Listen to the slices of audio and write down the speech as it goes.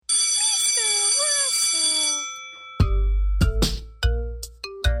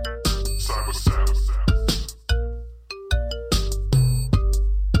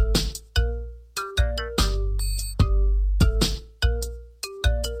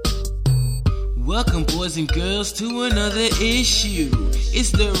Welcome, boys and girls, to another issue. It's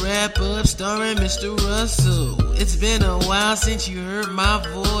the wrap up starring Mr. Russell. It's been a while since you heard my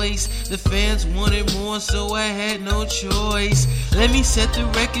voice. The fans wanted more, so I had no choice. Let me set the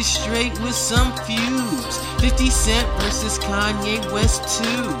record straight with some feuds. 50 Cent versus Kanye West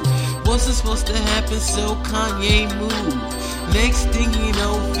 2. Wasn't supposed to happen, so Kanye moved. Next thing you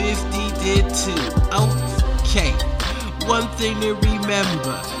know, 50 did too. Okay, one thing to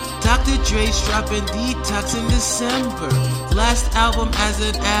remember. Dr. Dre's dropping Detox in December. Last album as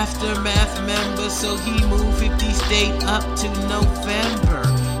an Aftermath member, so he moved 50's date up to November.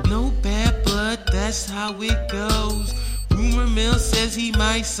 No bad blood, that's how it goes. Rumor mill says he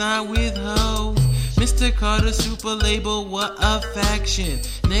might sign with Hov. Mr. Carter super label, what a faction.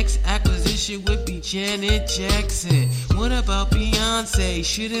 Next acquisition would be Janet Jackson. What about Beyonce?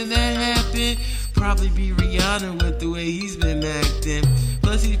 Shouldn't that happen? Probably be Rihanna with the way he's been acting.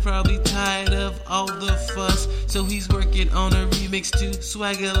 Plus he's probably tired of all the fuss, so he's working on a remix to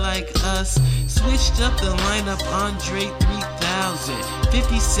Swagger Like Us. Switched up the lineup on Dre 3000.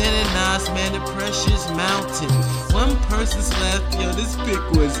 50 Cent and Nas, man, the pressure's mounting. One person's left, yo, this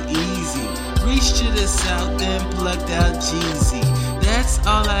pick was easy. Reached to the south and plucked out Jeezy. That's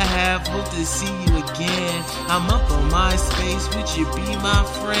all I have, hope to see you again. I'm up on MySpace, would you be my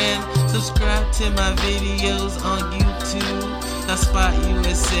friend? Subscribe to my videos on YouTube. Now Spot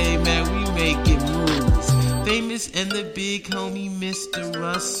USA, man, we making moves. Famous and the big homie Mr.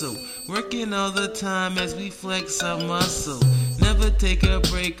 Russell. Working all the time as we flex our muscle. Never take a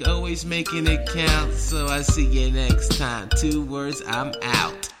break, always making it count. So I see you next time. 2 words, I'm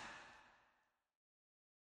out.